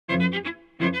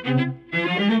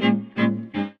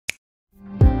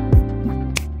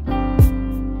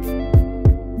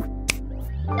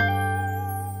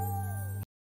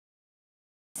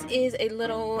Is a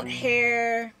little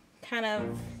hair kind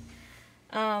of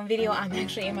video. I'm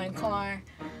actually in my car.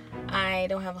 I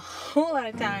don't have a whole lot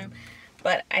of time,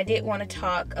 but I did want to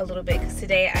talk a little bit because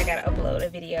today I gotta upload a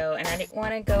video and I didn't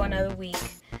want to go another week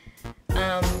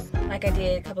like I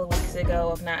did a couple of weeks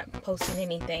ago of not posting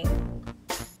anything.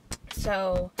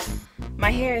 So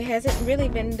my hair hasn't really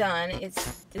been done.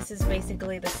 This is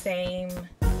basically the same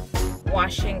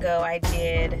wash and go I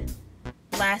did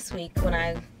last week when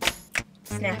I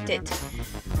snapped it,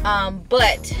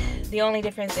 but the only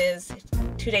difference is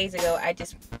 2 days ago I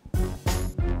just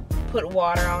put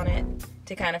water on it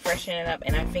to kind of freshen it up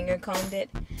and I finger combed it,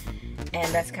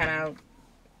 and that's kind of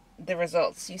the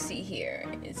results you see here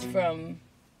is from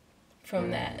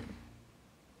that.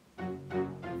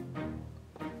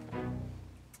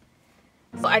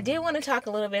 So I did want to talk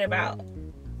a little bit about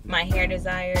my hair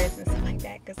desires and stuff like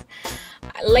that, because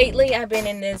lately I've been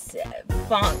in this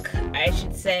funk, I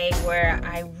should say, where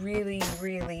I really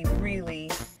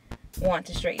want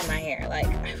to straighten my hair. Like,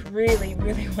 I really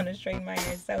want to straighten my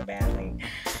hair so badly.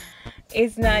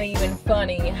 It's not even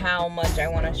funny how much I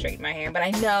want to straighten my hair, but I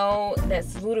know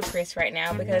that's ludicrous right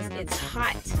now because it's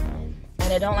hot,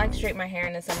 and I don't like to straighten my hair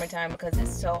in the summertime because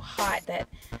it's so hot that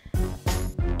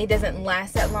it doesn't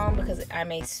last that long because I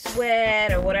may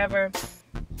sweat or whatever.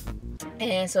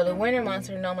 And so the winter months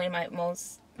are normally my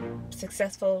most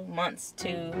successful months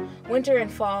winter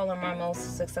and fall are my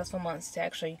most successful months to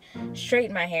actually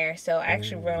straighten my hair. So I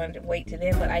actually want to wait to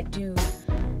then, but I do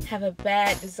have a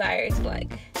bad desire to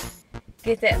like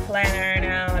get that flat iron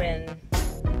out and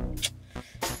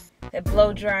that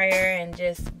blow dryer and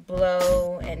just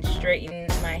blow and straighten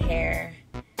my hair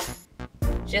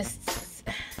just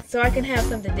so I can have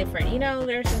something different. You know,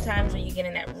 there are some times when you get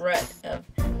in that rut of,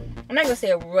 I'm not gonna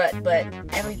say a rut, but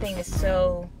everything is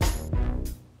so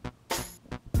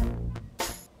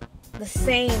the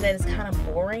same that it's kind of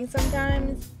boring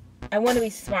sometimes. I want to be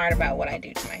smart about what I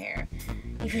do to my hair,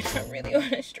 even if I really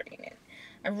want to straighten it.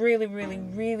 I really want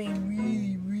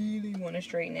to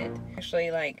straighten it.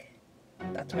 Actually, like,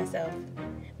 thought to myself,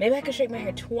 maybe I could straighten my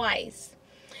hair twice.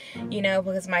 You know,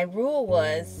 because my rule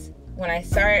was when I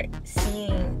started,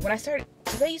 because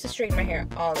I used to straighten my hair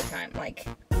all the time, like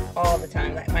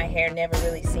my hair never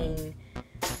really seen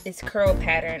its curl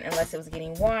pattern unless it was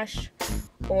getting washed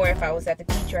or if I was at the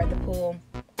beach or at the pool.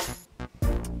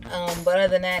 But other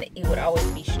than that, it would always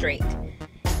be straight.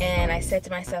 And I said to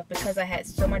myself, because I had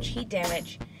so much heat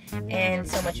damage and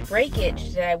so much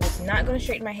breakage, that I was not going to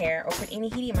straighten my hair or put any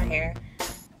heat in my hair,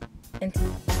 and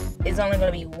it's only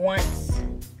going to be once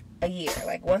a year.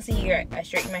 Like once a year I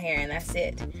straighten my hair and that's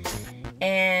it.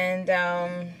 And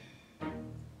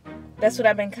that's what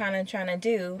I've been kind of trying to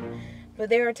do. But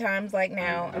there are times like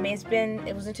now, I mean,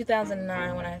 it was in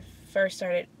 2009 when I first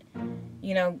started,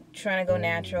 you know, trying to go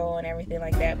natural and everything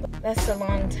like that. But that's a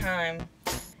long time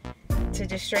to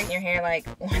just straighten your hair like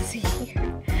once a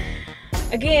year.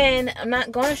 Again, I'm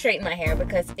not going to straighten my hair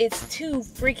because it's too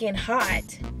freaking hot.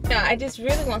 No, I just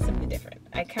really want something different.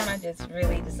 I kind of just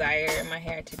really desire my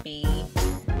hair to be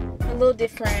a little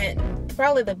different.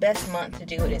 Probably the best month to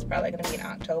do it is probably going to be in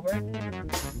October.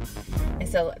 And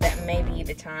so that may be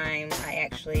the time I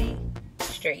actually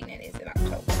straighten it, is in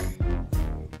October.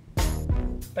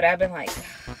 But I've been like,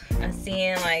 I'm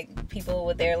seeing like people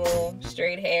with their little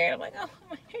straight hair. I'm like, oh,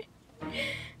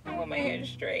 I want my hair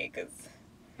straight because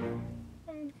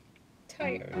I'm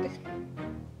tired.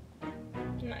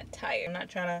 I'm not tired. I'm not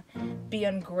trying to be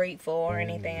ungrateful or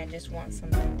anything. I just want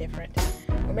something different.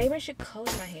 Or maybe I should color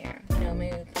my hair. You know,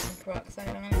 maybe put some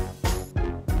peroxide on it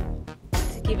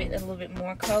to give it a little bit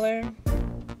more color.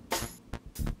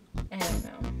 I don't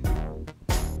know.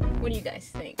 What do you guys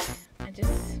think? I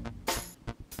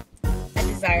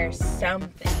desire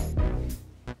something.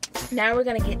 Now we're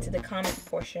going to get to the comment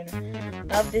portion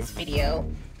of this video.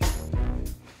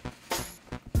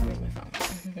 Where's my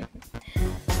phone?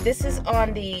 This is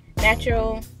on the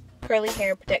Natural Curly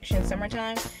Hair Protection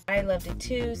Summertime. I loved it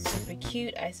too. Super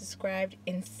cute. I subscribed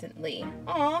instantly.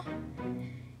 Aw,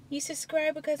 you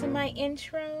subscribed because of my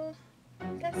intro?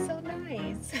 That's so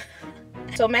nice.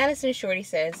 So Madison Shorty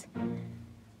says,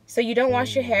 so you don't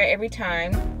wash your hair every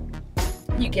time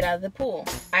you get out of the pool?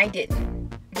 I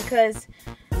didn't, because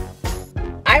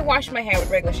I wash my hair with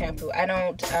regular shampoo. I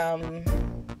don't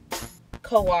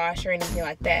co-wash or anything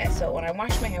like that. So when I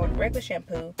wash my hair with regular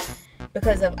shampoo,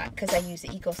 because I use the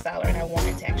Eco Styler and I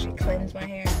wanted to actually cleanse my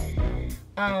hair,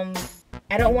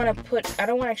 I don't want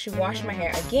to actually wash my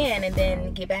hair again and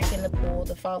then get back in the pool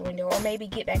the following day, or maybe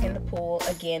get back in the pool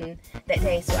again that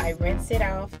day. So I rinse it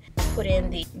off, put in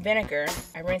the vinegar,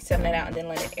 I rinse some of it out, and then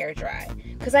let it air dry.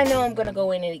 Because I know I'm going to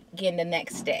go in it again the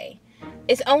next day.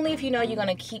 It's only if you know you're going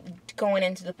to keep going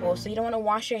into the pool, so you don't want to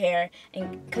wash your hair,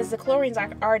 and because the chlorine's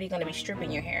already going to be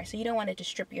stripping your hair, so you don't want it to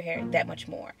strip your hair that much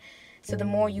more. So the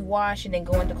more you wash and then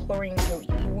go into chlorine,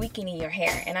 you're weakening your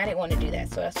hair, and I didn't want to do that,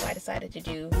 so that's why I decided to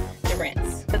do the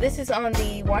rinse. So this is on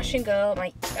the wash and go,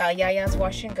 like Yaya's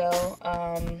wash and go,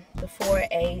 the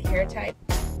 4A hair type.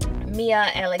 Mia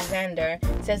Alexander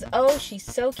says, "Oh, she's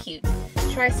so cute.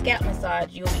 Try scalp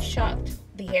massage. You'll be shocked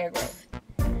the hair growth."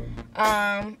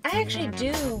 I actually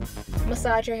do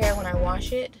massage her hair when I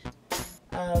wash it.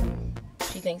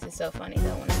 She thinks it's so funny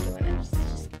though when I'm doing it.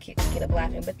 Just get up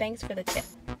laughing. But thanks for the tip.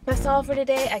 That's all for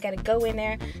today. I gotta go in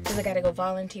there because I gotta go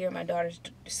volunteer at my daughter's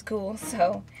school.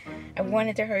 So I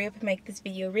wanted to hurry up and make this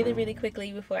video really, really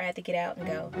quickly before I had to get out and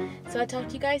go. So I'll talk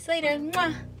to you guys later.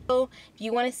 Mwah! So if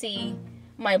you want to see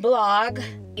my blog,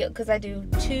 because I do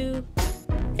 2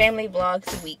 family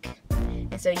vlogs a week,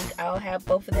 and so I'll have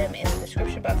both of them in the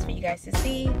description box for you guys to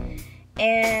see.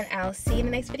 And I'll see you in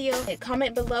the next video.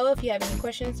 Comment below if you have any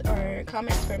questions or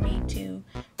comments for me to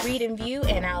read and view,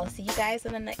 and I'll see you guys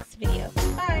in the next video.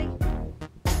 Bye!